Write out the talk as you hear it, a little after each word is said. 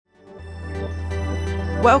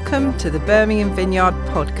Welcome to the Birmingham Vineyard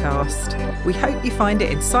podcast. We hope you find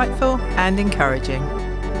it insightful and encouraging.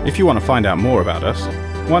 If you want to find out more about us,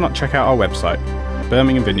 why not check out our website,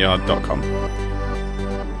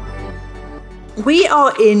 birminghamvineyard.com. We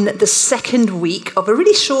are in the second week of a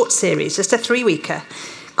really short series, just a 3-weeker,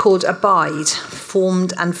 called Abide,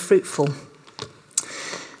 Formed and Fruitful.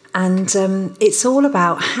 And it's all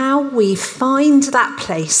about how we find that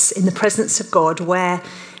place in the presence of God where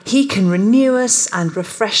He can renew us and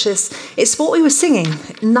refresh us. It's what we were singing,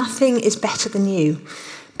 nothing is better than you.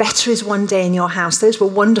 Better is one day in your house. Those were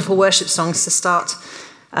wonderful worship songs to start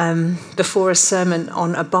before a sermon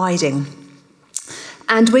on abiding.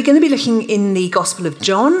 And we're going to be looking in the Gospel of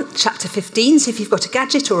John, chapter 15. So if you've got a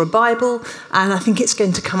gadget or a Bible, and I think it's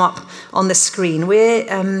going to come up on the screen.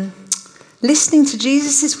 We're listening to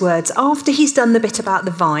Jesus' words after he's done the bit about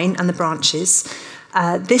the vine and the branches.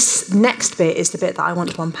 This next bit is the bit that I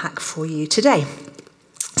want to unpack for you today.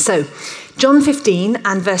 So, John 15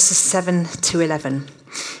 and verses 7 to 11.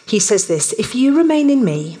 He says this, "If you remain in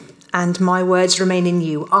me and my words remain in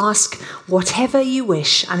you, ask whatever you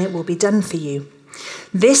wish and it will be done for you.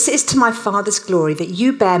 This is to my Father's glory that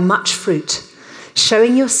you bear much fruit,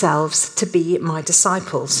 showing yourselves to be my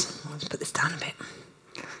disciples." I'll just put this down a bit.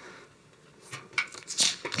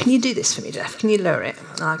 Can you do this for me, Jeff? Can you lower it?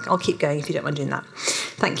 I'll keep going if you don't mind doing that.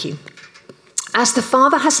 Thank you. "As the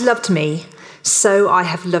Father has loved me, so I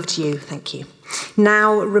have loved you." Thank you.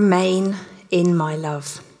 "Now remain in my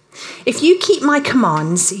love. If you keep my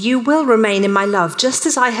commands, you will remain in my love, just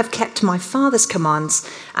as I have kept my Father's commands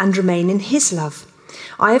and remain in his love.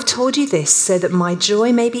 I have told you this so that my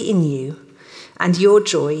joy may be in you and your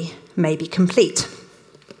joy may be complete."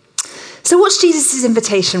 So what's Jesus'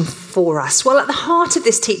 invitation for us? Well, at the heart of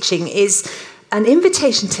this teaching is an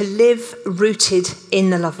invitation to live rooted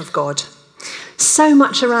in the love of God. So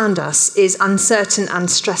much around us is uncertain and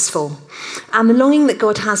stressful. And the longing that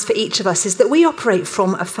God has for each of us is that we operate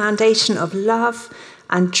from a foundation of love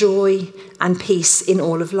and joy and peace in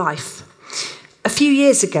all of life. A few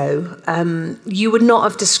years ago, you would not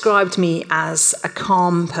have described me as a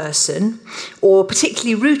calm person or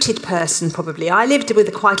particularly rooted person, probably. I lived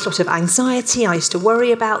with quite a lot of anxiety. I used to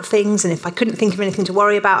worry about things, and if I couldn't think of anything to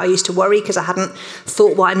worry about, I used to worry because I hadn't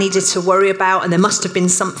thought what I needed to worry about, and there must have been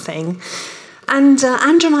something. And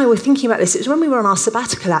Andrew and I were thinking about this. It was when we were on our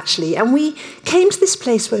sabbatical, actually, and we came to this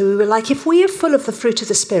place where we were like, if we are full of the fruit of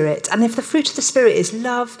the Spirit, and if the fruit of the Spirit is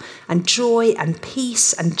love and joy and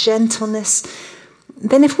peace and gentleness,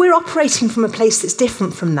 then if we're operating from a place that's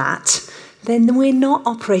different from that, then we're not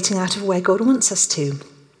operating out of where God wants us to.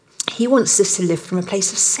 He wants us to live from a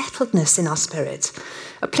place of settledness in our spirit,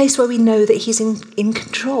 a place where we know that he's in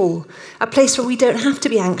control, a place where we don't have to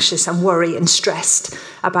be anxious and worry and stressed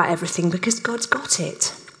about everything because God's got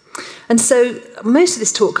it. And so most of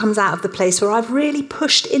this talk comes out of the place where I've really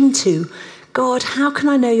pushed into, God, how can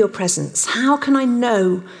I know your presence? How can I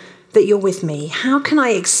know that you're with me? How can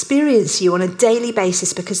I experience you on a daily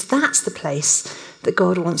basis? Because that's the place that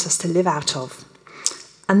God wants us to live out of.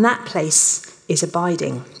 And that place is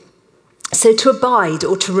abiding. So to abide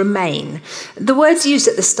or to remain, the word's used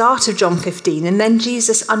at the start of John 15, and then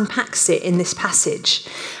Jesus unpacks it in this passage.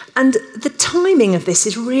 And the timing of this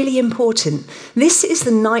is really important. This is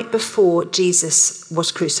the night before Jesus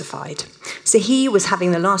was crucified. So he was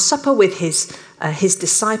having the Last Supper with his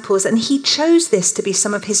disciples, and he chose this to be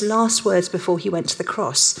some of his last words before he went to the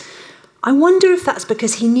cross. I wonder if that's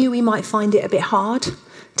because he knew we might find it a bit hard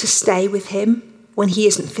to stay with him when he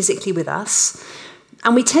isn't physically with us.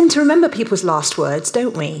 And we tend to remember people's last words,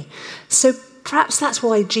 don't we? So perhaps that's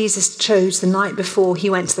why Jesus chose the night before he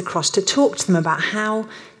went to the cross to talk to them about how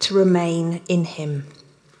to remain in him.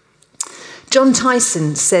 John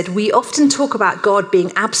Tyson said, "We often talk about God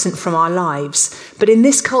being absent from our lives, but in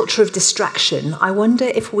this culture of distraction, I wonder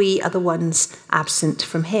if we are the ones absent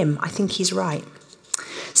from him." I think he's right.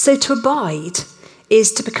 So to abide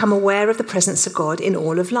is to become aware of the presence of God in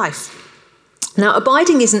all of life. Now,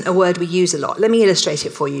 abiding isn't a word we use a lot. Let me illustrate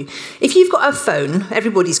it for you. If you've got a phone,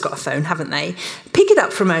 everybody's got a phone, haven't they? Pick it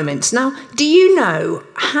up for a moment. Now, do you know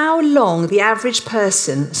how long the average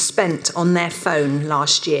person spent on their phone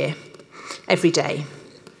last year, every day?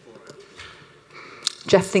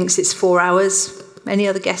 Jeff thinks it's 4 hours. Any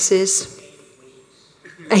other guesses?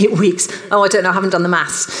 8 weeks. Oh, I don't know. I haven't done the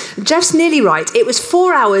maths. Jeff's nearly right. It was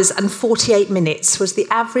 4 hours and 48 minutes was the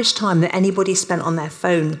average time that anybody spent on their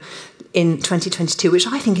phone in 2022, which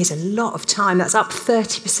I think is a lot of time. That's up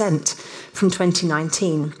 30% from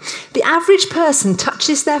 2019. The average person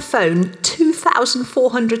touches their phone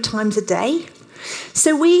 2,400 times a day.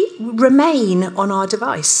 So we remain on our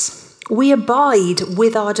device. We abide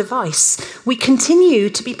with our device. We continue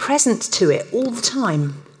to be present to it all the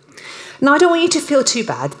time. Now, I don't want you to feel too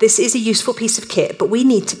bad. This is a useful piece of kit, but we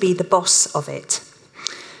need to be the boss of it.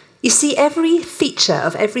 You see, every feature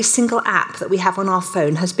of every single app that we have on our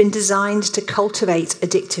phone has been designed to cultivate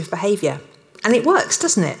addictive behaviour. And it works,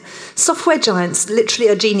 doesn't it? Software giants literally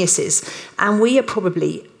are geniuses, and we are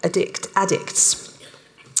probably addicts.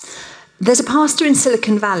 There's a pastor in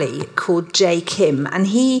Silicon Valley called Jay Kim, and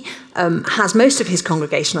he has most of his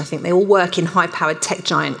congregation, I think, they all work in high-powered tech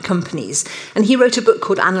giant companies. And he wrote a book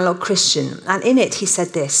called Analog Christian, and in it he said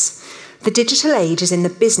this: "The digital age is in the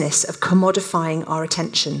business of commodifying our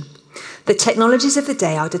attention. The technologies of the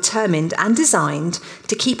day are determined and designed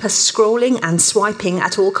to keep us scrolling and swiping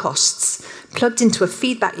at all costs, plugged into a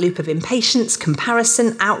feedback loop of impatience,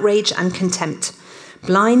 comparison, outrage, and contempt.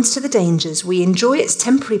 Blind to the dangers, we enjoy its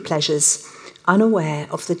temporary pleasures, unaware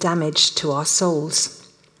of the damage to our souls."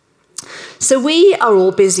 So we are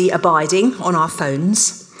all busy abiding on our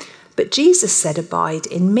phones, but Jesus said, "Abide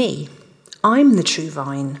in me. I'm the true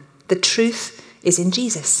vine. The truth is in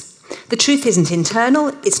Jesus." The truth isn't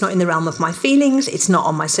internal, it's not in the realm of my feelings, it's not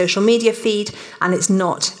on my social media feed, and it's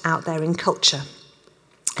not out there in culture.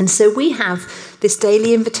 And so we have this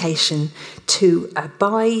daily invitation to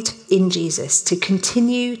abide in Jesus, to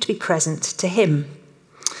continue to be present to him.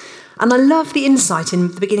 And I love the insight in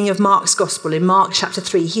the beginning of Mark's Gospel, in Mark chapter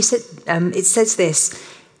 3. He said, it says this: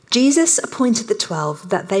 "Jesus appointed the 12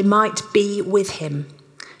 that they might be with him,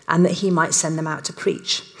 and that he might send them out to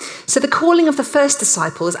preach." So the calling of the first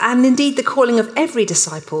disciples, and indeed the calling of every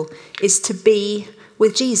disciple, is to be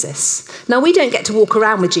with Jesus. Now, we don't get to walk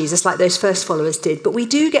around with Jesus like those first followers did, but we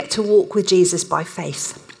do get to walk with Jesus by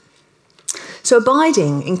faith. So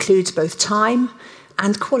abiding includes both time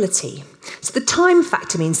and quality. So the time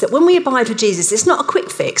factor means that when we abide with Jesus, it's not a quick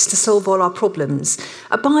fix to solve all our problems.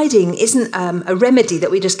 Abiding isn't a remedy that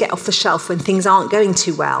we just get off the shelf when things aren't going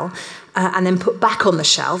too well and then put back on the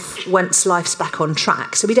shelf once life's back on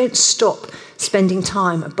track. So we don't stop spending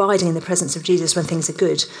time abiding in the presence of Jesus when things are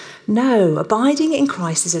good. No, abiding in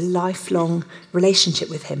Christ is a lifelong relationship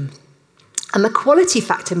with him. And the quality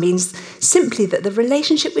factor means simply that the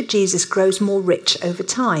relationship with Jesus grows more rich over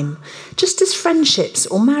time. Just as friendships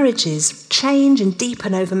or marriages change and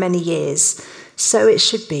deepen over many years, so it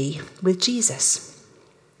should be with Jesus.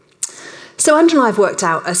 So Andrew and I have worked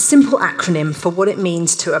out a simple acronym for what it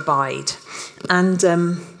means to abide. And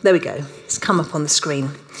there we go. It's come up on the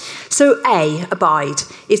screen. So A, abide,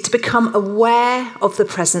 is to become aware of the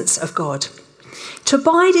presence of God. To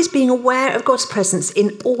abide is being aware of God's presence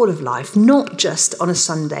in all of life, not just on a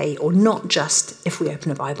Sunday or not just if we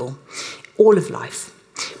open a Bible. All of life.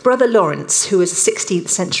 Brother Lawrence, who was a 16th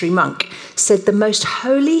century monk, said the most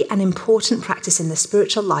holy and important practice in the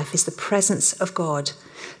spiritual life is the presence of God.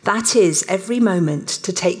 That is, every moment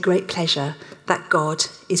to take great pleasure that God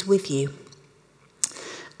is with you.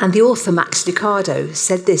 And the author Max Lucado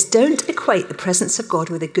said this: "Don't equate the presence of God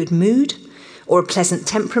with a good mood or a pleasant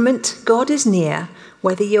temperament. God is near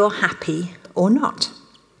whether you're happy or not."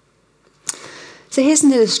 So here's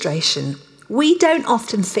an illustration. We don't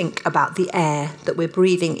often think about the air that we're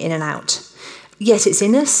breathing in and out, yet it's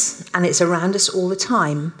in us and it's around us all the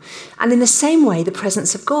time. And in the same way, the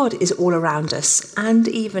presence of God is all around us and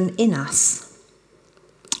even in us.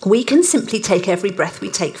 We can simply take every breath we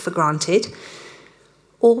take for granted,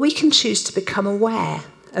 or we can choose to become aware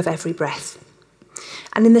of every breath.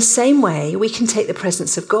 And in the same way, we can take the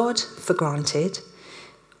presence of God for granted,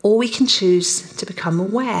 or we can choose to become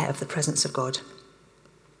aware of the presence of God.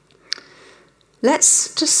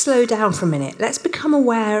 Let's just slow down for a minute. Let's become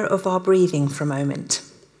aware of our breathing for a moment.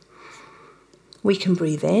 We can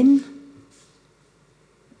breathe in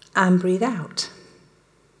and breathe out.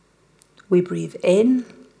 We breathe in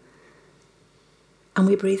and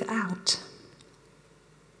we breathe out.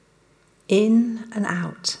 In and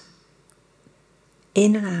out.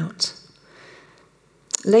 In and out.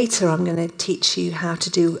 Later, I'm going to teach you how to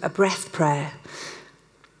do a breath prayer.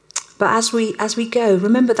 But as we go,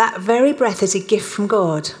 remember that very breath is a gift from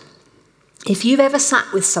God. If you've ever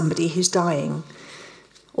sat with somebody who's dying,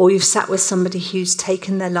 or you've sat with somebody who's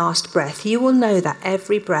taken their last breath, you will know that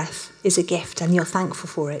every breath is a gift and you're thankful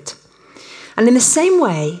for it. And in the same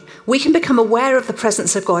way, we can become aware of the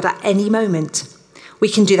presence of God at any moment. We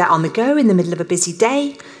can do that on the go in the middle of a busy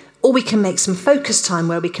day, or we can make some focus time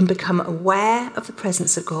where we can become aware of the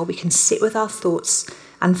presence of God. We can sit with our thoughts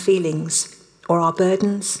and feelings, or our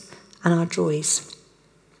burdens and our joys.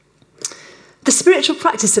 The spiritual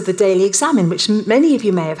practice of the daily examine, which many of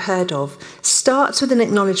you may have heard of, starts with an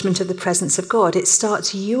acknowledgement of the presence of God. It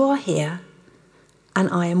starts, you are here and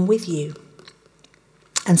I am with you.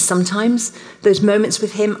 And sometimes those moments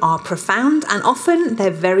with him are profound, and often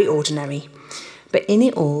they're very ordinary. But in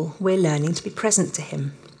it all, we're learning to be present to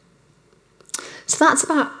him. So that's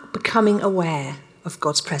about becoming aware of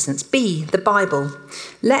God's presence. B, the Bible.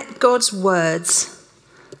 Let God's words,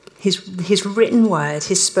 his written word,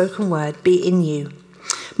 his spoken word, be in you.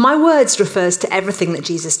 My words refers to everything that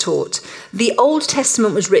Jesus taught. The Old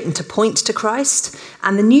Testament was written to point to Christ,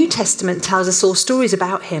 and the New Testament tells us all stories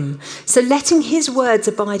about him. So letting his words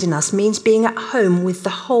abide in us means being at home with the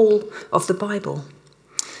whole of the Bible.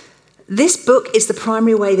 This book is the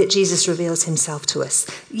primary way that Jesus reveals himself to us.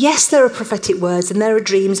 Yes, there are prophetic words and there are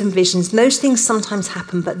dreams and visions, and those things sometimes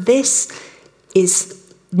happen, but this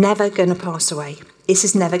is never going to pass away. This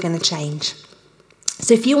is never going to change.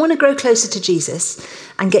 So if you want to grow closer to Jesus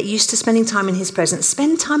and get used to spending time in his presence,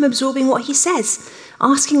 spend time absorbing what he says,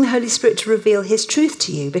 asking the Holy Spirit to reveal his truth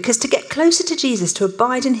to you. Because to get closer to Jesus, to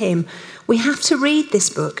abide in him, we have to read this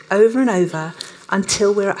book over and over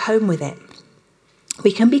until we're at home with it.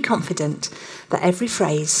 We can be confident that every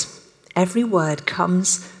phrase, every word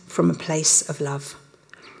comes from a place of love.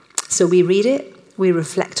 So we read it, we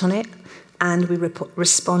reflect on it, and we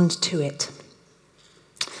respond to it.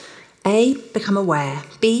 A, become aware.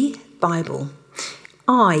 B, Bible.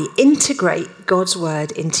 I, integrate God's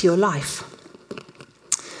word into your life.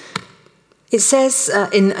 It says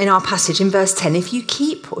in our passage in verse 10, if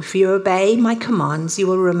you obey my commands, you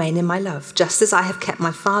will remain in my love, just as I have kept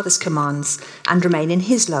my Father's commands and remain in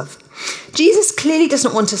his love. Jesus clearly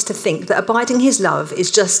doesn't want us to think that abiding his love is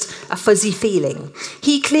just a fuzzy feeling.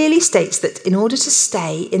 He clearly states that in order to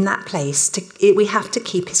stay in that place, we have to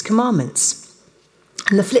keep his commandments.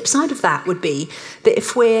 And the flip side of that would be that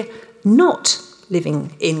if we're not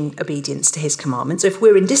living in obedience to his commandments, or if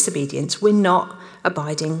we're in disobedience, we're not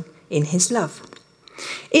abiding in his love.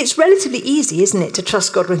 It's relatively easy, isn't it, to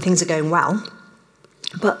trust God when things are going well?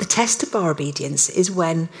 But the test of our obedience is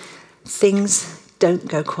when things don't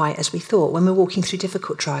go quite as we thought, when we're walking through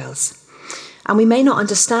difficult trials. And we may not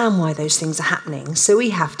understand why those things are happening, so we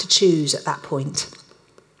have to choose at that point.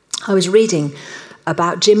 I was reading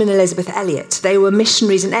about Jim and Elizabeth Elliot. They were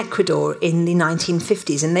missionaries in Ecuador in the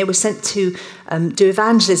 1950s, and they were sent to do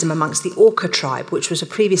evangelism amongst the Auca tribe, which was a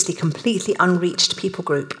previously completely unreached people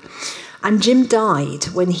group. And Jim died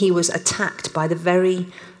when he was attacked by the very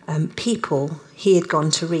people he had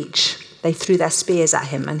gone to reach. They threw their spears at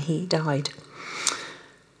him and he died.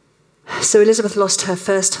 So Elizabeth lost her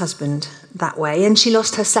first husband that way, and she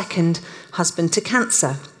lost her second husband to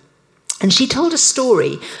cancer. And she told a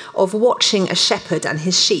story of watching a shepherd and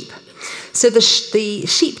his sheep. So the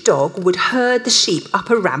sheepdog would herd the sheep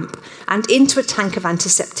up a ramp and into a tank of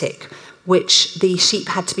antiseptic, which the sheep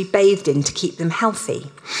had to be bathed in to keep them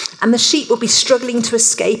healthy. And the sheep would be struggling to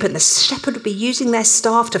escape, and the shepherd would be using their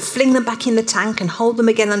staff to fling them back in the tank and hold them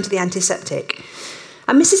again under the antiseptic.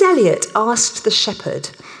 And Mrs. Elliot asked the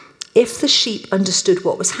shepherd if the sheep understood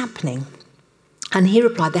what was happening. And he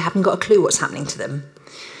replied, they haven't got a clue what's happening to them.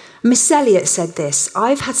 Miss Elliot said this,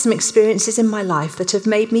 I've had some experiences in my life that have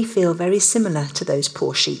made me feel very similar to those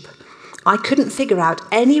poor sheep. I couldn't figure out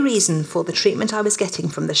any reason for the treatment I was getting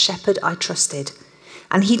from the shepherd I trusted,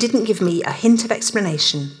 and he didn't give me a hint of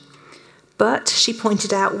explanation. But, she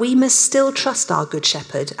pointed out, we must still trust our good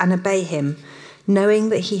shepherd and obey him, knowing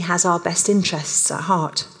that he has our best interests at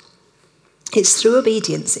heart. It's through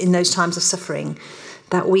obedience in those times of suffering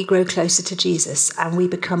that we grow closer to Jesus and we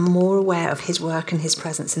become more aware of his work and his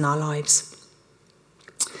presence in our lives.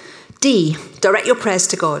 D, direct your prayers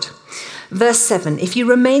to God. Verse 7, if you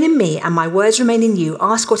remain in me and my words remain in you,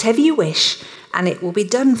 ask whatever you wish and it will be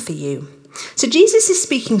done for you. So Jesus is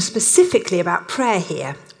speaking specifically about prayer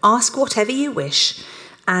here. Ask whatever you wish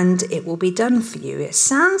and it will be done for you. It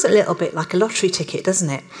sounds a little bit like a lottery ticket, doesn't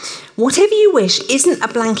it? Whatever you wish isn't a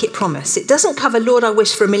blanket promise. It doesn't cover, Lord, I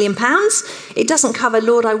wish for £1 million. It doesn't cover,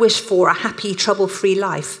 Lord, I wish for a happy, trouble-free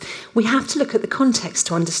life. We have to look at the context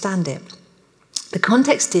to understand it. The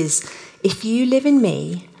context is, if you live in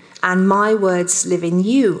me and my words live in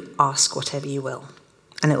you, ask whatever you will,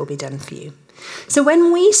 and it will be done for you. So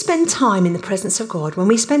when we spend time in the presence of God, when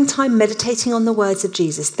we spend time meditating on the words of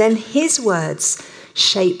Jesus, then his words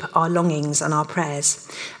shape our longings and our prayers.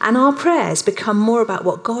 And our prayers become more about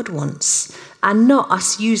what God wants and not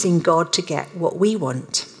us using God to get what we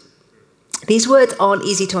want. These words aren't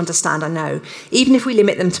easy to understand, I know, even if we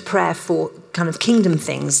limit them to prayer for kind of kingdom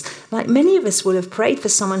things. Like many of us will have prayed for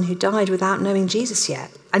someone who died without knowing Jesus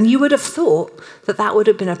yet. And you would have thought that that would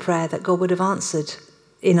have been a prayer that God would have answered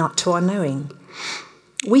to our knowing.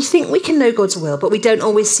 We think we can know God's will, but we don't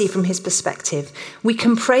always see from his perspective. We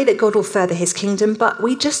can pray that God will further his kingdom, but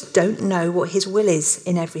we just don't know what his will is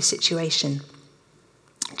in every situation.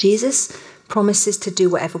 Jesus promises to do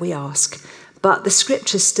whatever we ask, but the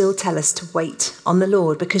scriptures still tell us to wait on the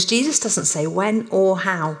Lord because Jesus doesn't say when or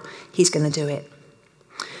how he's going to do it.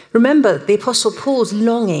 Remember, the Apostle Paul's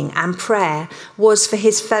longing and prayer was for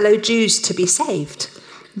his fellow Jews to be saved,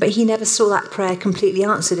 but he never saw that prayer completely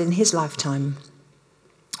answered in his lifetime.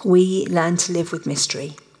 We learn to live with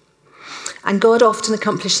mystery. And God often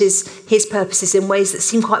accomplishes his purposes in ways that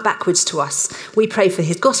seem quite backwards to us. We pray for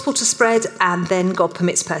his gospel to spread, and then God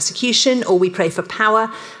permits persecution, or we pray for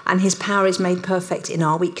power, and his power is made perfect in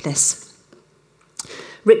our weakness.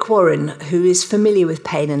 Rick Warren, who is familiar with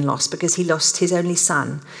pain and loss because he lost his only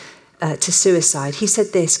son to suicide, he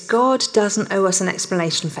said this: God doesn't owe us an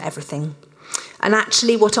explanation for everything. And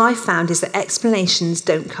actually what I found is that explanations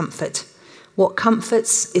don't comfort. What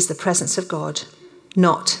comforts is the presence of God,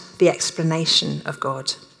 not the explanation of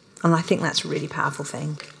God. And I think that's a really powerful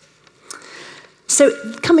thing. So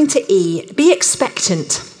coming to E, be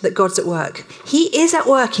expectant that God's at work. He is at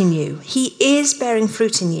work in you. He is bearing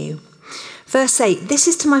fruit in you. Verse 8, this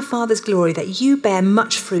is to my Father's glory that you bear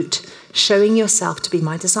much fruit, showing yourself to be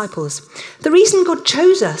my disciples. The reason God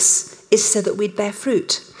chose us is so that we'd bear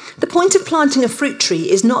fruit. The point of planting a fruit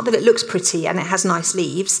tree is not that it looks pretty and it has nice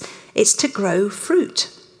leaves. It's to grow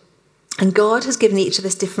fruit. And God has given each of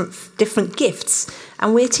us different gifts,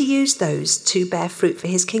 and we're to use those to bear fruit for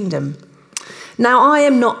his kingdom. Now, I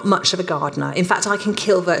am not much of a gardener. In fact, I can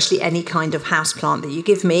kill virtually any kind of houseplant that you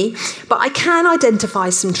give me, but I can identify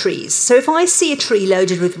some trees. So if I see a tree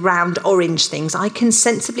loaded with round orange things, I can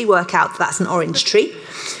sensibly work out that that's an orange tree.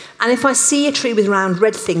 And if I see a tree with round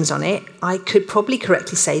red things on it, I could probably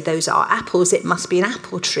correctly say those are apples. It must be an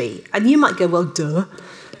apple tree. And you might go, well, duh.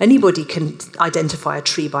 Anybody can identify a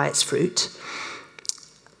tree by its fruit.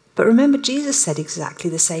 But remember, Jesus said exactly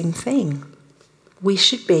the same thing. We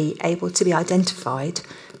should be able to be identified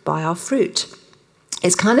by our fruit.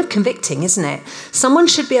 It's kind of convicting, isn't it? Someone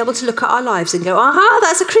should be able to look at our lives and go, aha,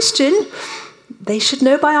 that's a Christian. They should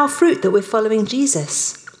know by our fruit that we're following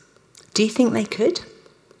Jesus. Do you think they could?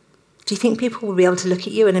 Do you think people will be able to look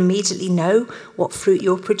at you and immediately know what fruit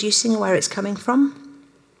you're producing and where it's coming from?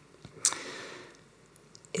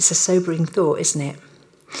 It's a sobering thought, isn't it?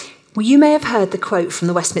 Well, you may have heard the quote from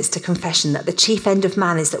the Westminster Confession that the chief end of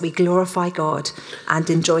man is that we glorify God and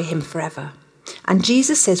enjoy him forever. And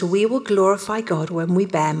Jesus says we will glorify God when we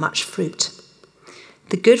bear much fruit.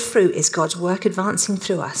 The good fruit is God's work advancing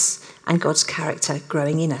through us and God's character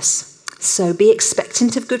growing in us. So be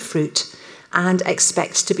expectant of good fruit and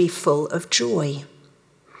expect to be full of joy.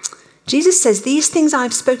 Jesus says, these things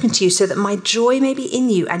I've spoken to you so that my joy may be in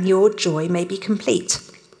you and your joy may be complete.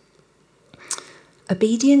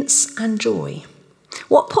 Obedience and joy.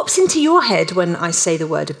 What pops into your head when I say the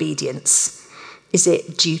word obedience? Is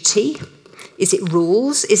it duty? Is it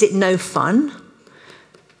rules? Is it no fun?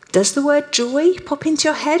 Does the word joy pop into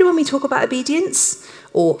your head when we talk about obedience?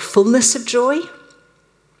 Or fullness of joy?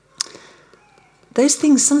 Those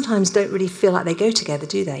things sometimes don't really feel like they go together,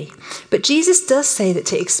 do they? But Jesus does say that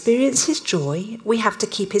to experience his joy, we have to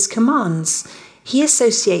keep his commands. He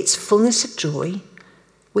associates fullness of joy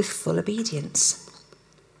with full obedience.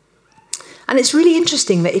 And it's really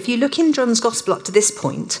interesting that if you look in John's Gospel up to this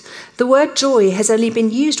point, the word joy has only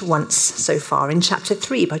been used once so far in chapter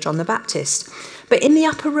 3 by John the Baptist. But in the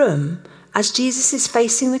upper room, as Jesus is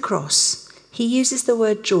facing the cross, he uses the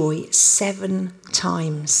word joy 7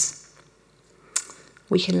 times.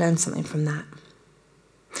 We can learn something from that.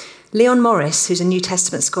 Leon Morris, who's a New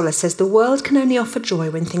Testament scholar, says the world can only offer joy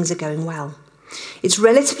when things are going well. It's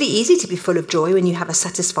relatively easy to be full of joy when you have a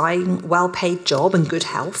satisfying, well-paid job and good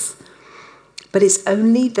health. But it's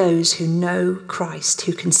only those who know Christ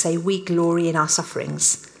who can say we glory in our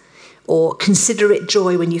sufferings, or consider it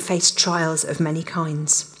joy when you face trials of many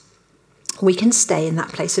kinds. We can stay in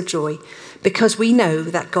that place of joy because we know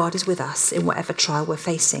that God is with us in whatever trial we're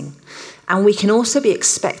facing. And we can also be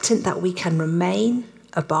expectant that we can remain,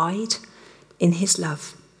 abide in his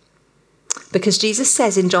love. Because Jesus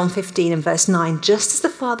says in John 15 and verse 9, just as the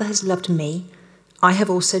Father has loved me, I have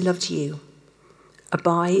also loved you.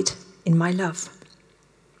 Abide in my love.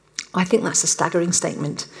 I think that's a staggering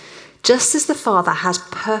statement. Just as the Father has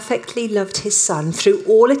perfectly loved his Son through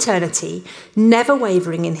all eternity, never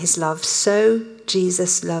wavering in his love, so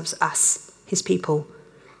Jesus loves us, his people.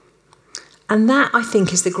 And that, I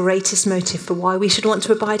think, is the greatest motive for why we should want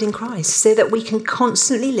to abide in Christ, so that we can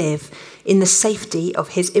constantly live in the safety of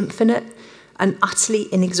his infinite and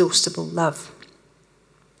utterly inexhaustible love.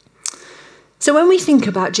 So when we think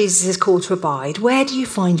about Jesus' call to abide, where do you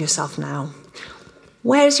find yourself now?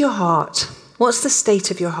 Where's your heart? What's the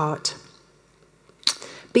state of your heart?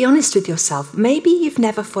 Be honest with yourself. Maybe you've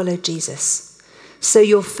never followed Jesus. So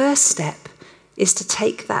your first step is to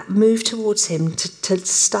take that move towards him, to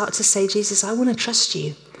start to say, Jesus, I want to trust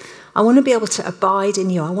you. I want to be able to abide in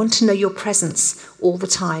you. I want to know your presence all the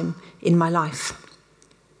time in my life.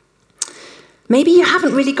 Maybe you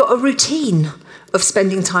haven't really got a routine of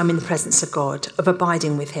spending time in the presence of God, of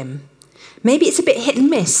abiding with him. Maybe it's a bit hit and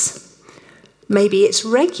miss. Maybe it's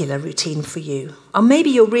regular routine for you. Or maybe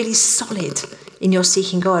you're really solid in your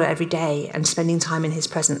seeking God every day and spending time in his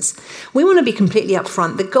presence. We want to be completely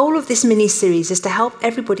upfront. The goal of this mini-series is to help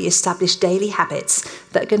everybody establish daily habits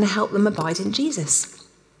that are going to help them abide in Jesus.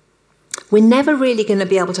 We're never really going to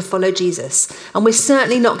be able to follow Jesus, and we're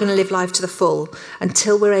certainly not going to live life to the full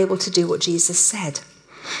until we're able to do what Jesus said.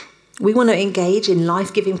 We want to engage in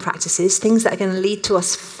life-giving practices, things that are going to lead to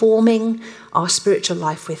us forming our spiritual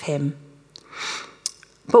life with him.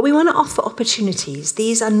 But we want to offer opportunities.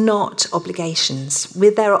 These are not obligations.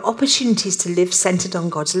 There are opportunities to live centered on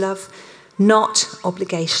God's love, not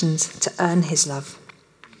obligations to earn his love.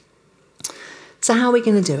 So how are we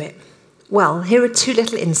going to do it? Well, here are 2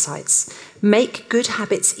 little insights. Make good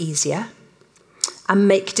habits easier and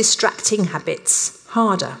make distracting habits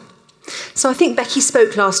harder. So I think Becky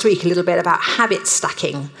spoke last week a little bit about habit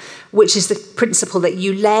stacking, which is the principle that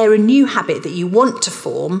you layer a new habit that you want to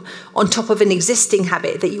form on top of an existing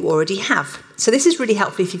habit that you already have. So this is really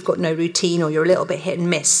helpful if you've got no routine or you're a little bit hit and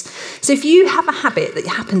miss. So if you have a habit that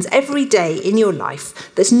happens every day in your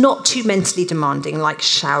life that's not too mentally demanding, like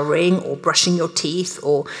showering or brushing your teeth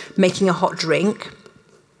or making a hot drink,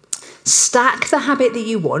 stack the habit that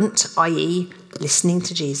you want, i.e. listening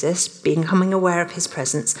to Jesus, becoming aware of his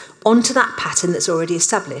presence, onto that pattern that's already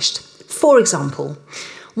established. For example,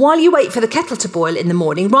 while you wait for the kettle to boil in the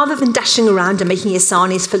morning, rather than dashing around and making your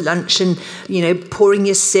sarnies for lunch and, pouring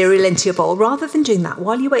your cereal into your bowl, rather than doing that,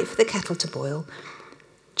 while you wait for the kettle to boil,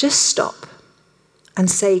 just stop and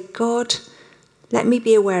say, God, let me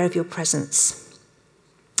be aware of your presence.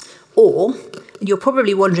 Or, you're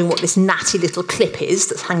probably wondering what this natty little clip is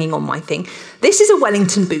that's hanging on my thing. This is a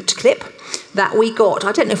Wellington boot clip that we got.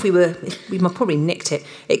 I don't know if we probably nicked it.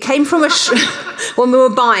 It came from when we were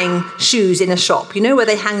buying shoes in a shop, where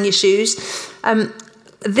they hang your shoes.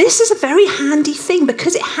 This is a very handy thing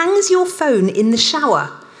because it hangs your phone in the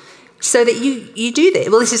shower so that you do this.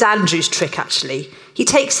 Well, this is Andrew's trick, actually. He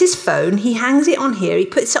takes his phone, he hangs it on here, he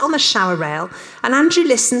puts it on the shower rail, and Andrew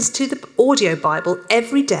listens to the audio Bible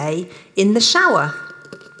every day in the shower.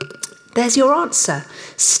 There's your answer.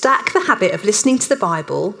 Stack the habit of listening to the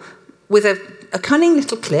Bible with a cunning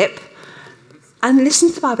little clip and listen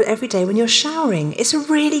to the Bible every day when you're showering. It's a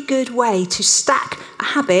really good way to stack a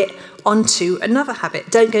habit onto another habit.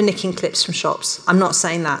 Don't go nicking clips from shops. I'm not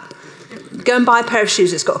saying that. Go and buy a pair of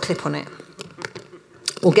shoes that's got a clip on it.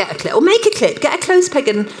 Or get a clip. Or make a clip. Get a clothes peg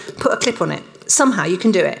and put a clip on it. Somehow you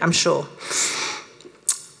can do it, I'm sure.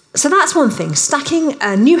 So that's one thing. Stacking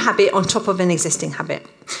a new habit on top of an existing habit.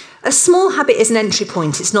 A small habit is an entry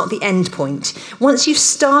point. It's not the end point. Once you've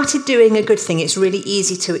started doing a good thing, it's really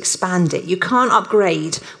easy to expand it. You can't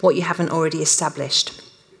upgrade what you haven't already established.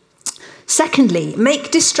 Secondly,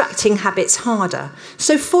 make distracting habits harder.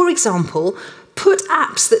 So, for example, put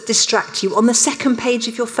apps that distract you on the second page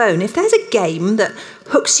of your phone. If there's a game that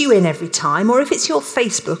hooks you in every time, or if it's your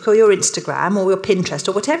Facebook or your Instagram or your Pinterest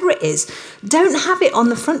or whatever it is, don't have it on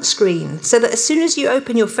the front screen so that as soon as you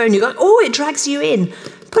open your phone, you go, oh, it drags you in.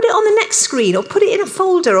 Put it on the next screen or put it in a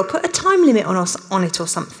folder or put a time limit on it or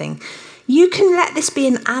something. You can let this be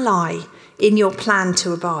an ally in your plan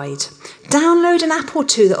to abide. Download an app or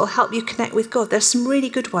 2 that will help you connect with God. There's some really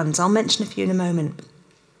good ones. I'll mention a few in a moment.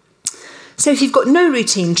 So if you've got no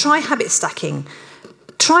routine, try habit stacking.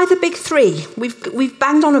 Try the big 3. We've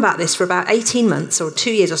banged on about this for about 18 months or 2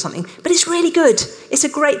 years or something, but it's really good. It's a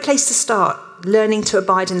great place to start, learning to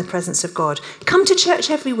abide in the presence of God. Come to church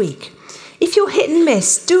every week. If you're hit and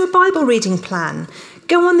miss, do a Bible reading plan.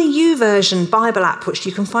 Go on the YouVersion Bible app, which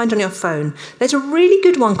you can find on your phone. There's a really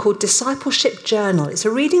good one called Discipleship Journal. It's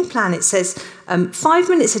a reading plan. It says 5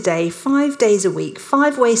 minutes a day, 5 days a week,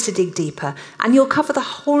 5 ways to dig deeper, and you'll cover the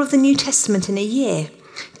whole of the New Testament in a year.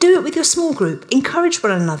 Do it with your small group. Encourage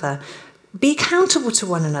one another. Be accountable to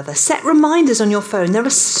one another. Set reminders on your phone. There are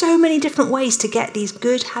so many different ways to get these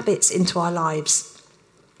good habits into our lives.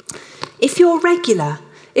 If you're regular,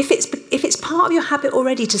 if it's part of your habit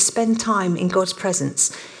already to spend time in God's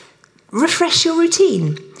presence, refresh your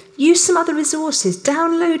routine. Use some other resources.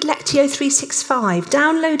 Download Lectio 365.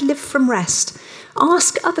 Download Live from Rest.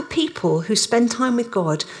 Ask other people who spend time with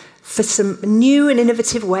God for some new and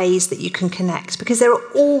innovative ways that you can connect, because there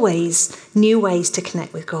are always new ways to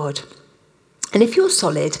connect with God. And if you're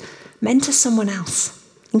solid, mentor someone else.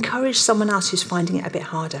 Encourage someone else who's finding it a bit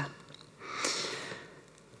harder.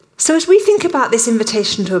 So as we think about this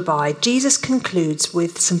invitation to abide, Jesus concludes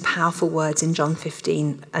with some powerful words in John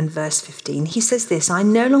 15 and verse 15. He says this, "I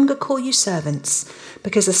no longer call you servants,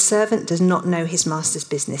 because a servant does not know his master's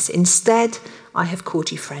business. Instead, I have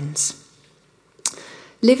called you friends."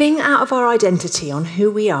 Living out of our identity on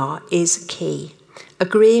who we are is key.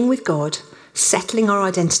 Agreeing with God, settling our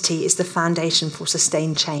identity is the foundation for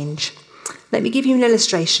sustained change. Let me give you an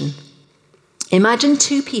illustration. Imagine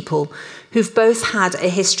two people who've both had a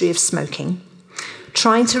history of smoking,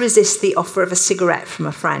 trying to resist the offer of a cigarette from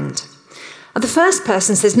a friend. And the first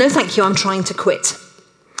person says, "No, thank you, I'm trying to quit."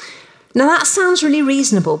 Now that sounds really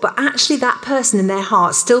reasonable, but actually that person in their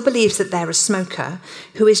heart still believes that they're a smoker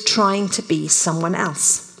who is trying to be someone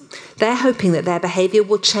else. They're hoping that their behaviour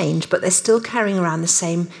will change, but they're still carrying around the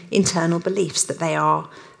same internal beliefs that they are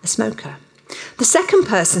a smoker. The second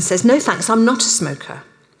person says, "No thanks, I'm not a smoker."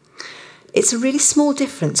 It's a really small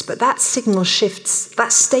difference, but that statement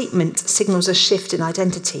signals a shift in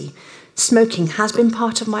identity. Smoking has been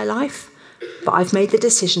part of my life, but I've made the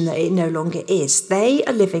decision that it no longer is. They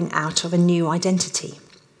are living out of a new identity.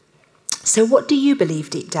 So what do you believe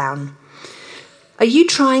deep down? Are you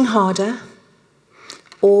trying harder,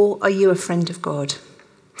 or are you a friend of God?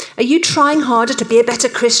 Are you trying harder to be a better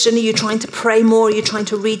Christian? Are you trying to pray more? Are you trying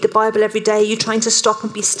to read the Bible every day? Are you trying to stop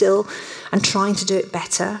and be still and trying to do it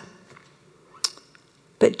better?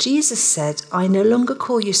 But Jesus said, "I no longer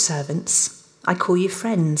call you servants, I call you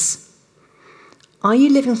friends." Are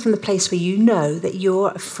you living from the place where you know that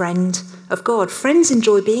you're a friend of God? Friends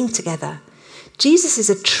enjoy being together. Jesus is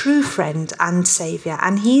a true friend and saviour,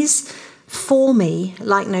 and he's for me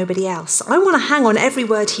like nobody else. I want to hang on every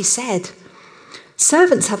word he said.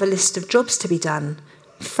 Servants have a list of jobs to be done.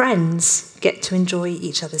 Friends get to enjoy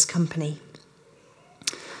each other's company.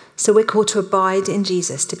 So we're called to abide in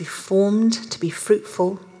Jesus, to be formed, to be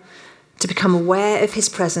fruitful, to become aware of his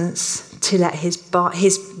presence, to let his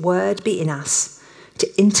word be in us,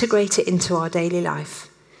 to integrate it into our daily life,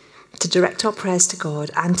 to direct our prayers to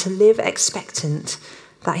God, and to live expectant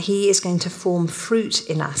that he is going to form fruit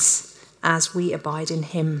in us as we abide in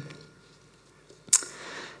him.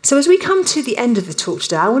 So as we come to the end of the talk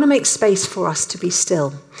today, I want to make space for us to be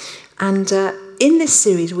still. And in this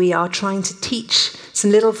series, we are trying to teach some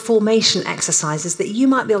little formation exercises that you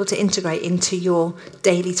might be able to integrate into your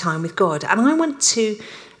daily time with God. And I want to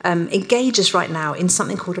engage us right now in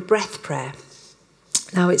something called a breath prayer.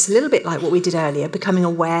 Now, it's a little bit like what we did earlier, becoming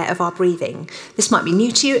aware of our breathing. This might be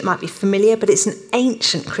new to you, it might be familiar, but it's an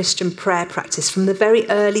ancient Christian prayer practice from the very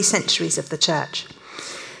early centuries of the church.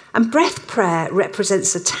 And breath prayer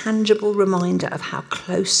represents a tangible reminder of how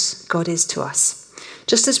close God is to us.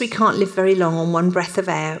 Just as we can't live very long on one breath of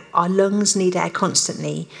air, our lungs need air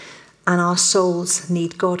constantly, and our souls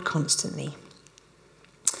need God constantly.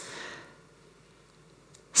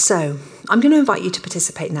 So, I'm going to invite you to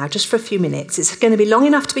participate now, just for a few minutes. It's going to be long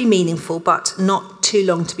enough to be meaningful, but not too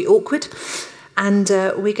long to be awkward. And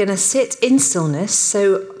we're going to sit in stillness.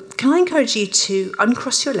 So, can I encourage you to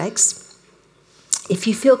uncross your legs? If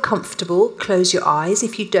you feel comfortable, close your eyes.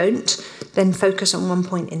 If you don't, then focus on one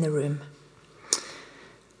point in the room.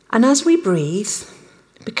 And as we breathe,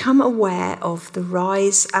 become aware of the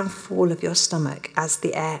rise and fall of your stomach as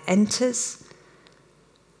the air enters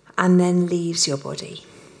and then leaves your body.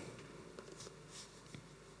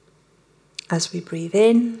 As we breathe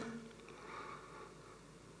in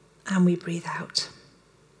and we breathe out.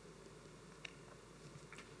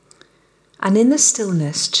 And in the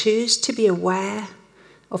stillness, choose to be aware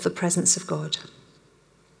of the presence of God.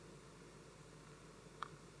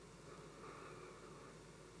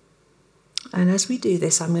 And as we do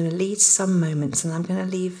this, I'm going to lead some moments and I'm going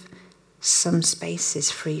to leave some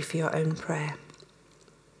spaces free for your own prayer.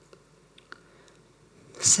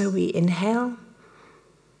 So we inhale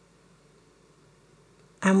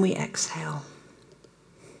and we exhale.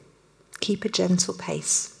 Keep a gentle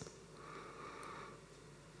pace.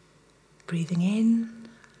 Breathing in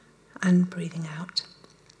and breathing out.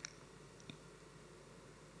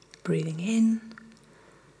 Breathing in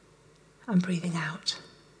and breathing out.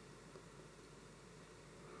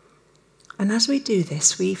 And as we do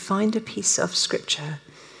this, we find a piece of scripture,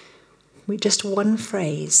 with just one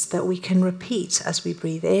phrase that we can repeat as we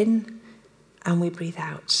breathe in and we breathe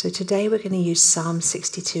out. So today we're going to use Psalm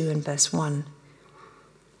 62 and verse 1.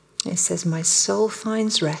 It says, "My soul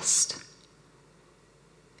finds rest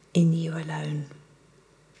in you alone."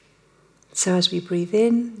 So as we breathe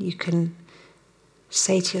in, you can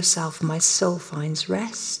say to yourself, "My soul finds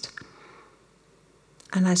rest."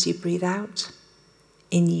 And as you breathe out,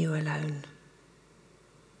 "In you alone."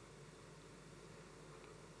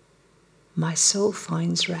 My soul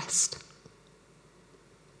finds rest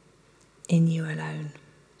in you alone.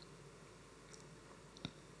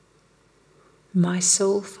 My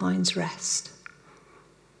soul finds rest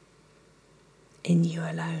in you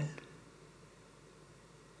alone.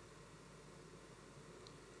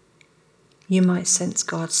 You might sense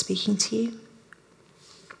God speaking to you,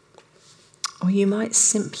 or you might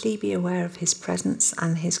simply be aware of his presence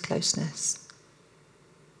and his closeness.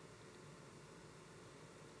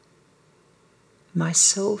 My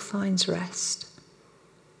soul finds rest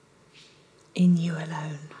in you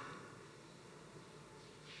alone.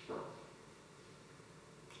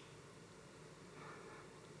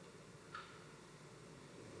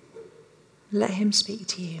 Let him speak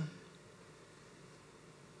to you.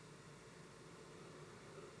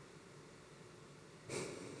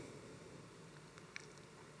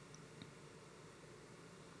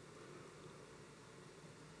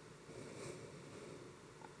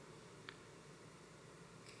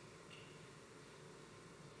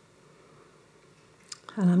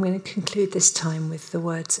 And I'm going to conclude this time with the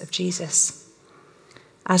words of Jesus.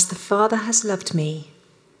 As the Father has loved me,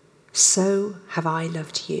 so have I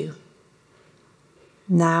loved you.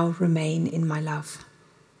 Now remain in my love.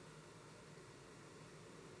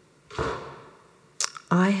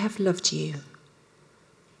 I have loved you.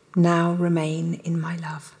 Now remain in my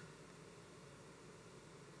love.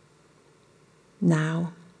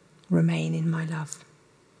 Now remain in my love.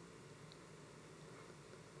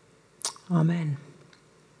 Amen.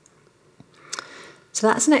 So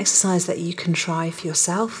that's an exercise that you can try for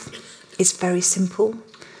yourself. It's very simple.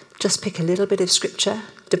 Just pick a little bit of scripture,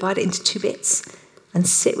 divide it into 2 bits, and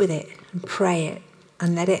sit with it and pray it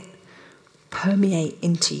and let it permeate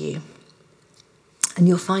into you. And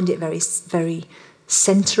you'll find it very, very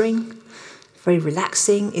centering, very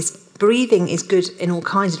relaxing. Breathing is good in all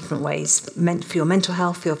kinds of different ways, meant for your mental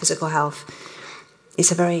health, for your physical health.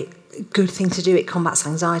 It's a very good thing to do. It combats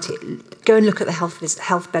anxiety. Go and look at the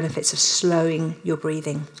health benefits of slowing your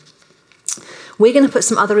breathing. We're going to put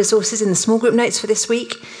some other resources in the small group notes for this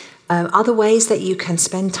week. Other ways that you can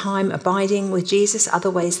spend time abiding with Jesus, other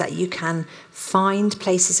ways that you can find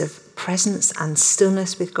places of presence and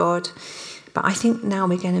stillness with God. But I think now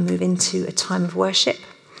we're going to move into a time of worship,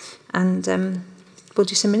 and we'll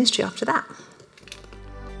do some ministry after that.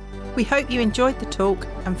 We hope you enjoyed the talk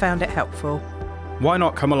and found it helpful. Why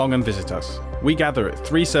not come along and visit us? We gather at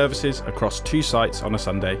 3 services across 2 sites on a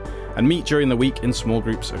Sunday and meet during the week in small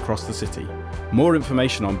groups across the city. More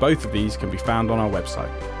information on both of these can be found on our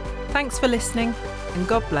website. Thanks for listening, and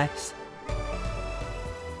God bless.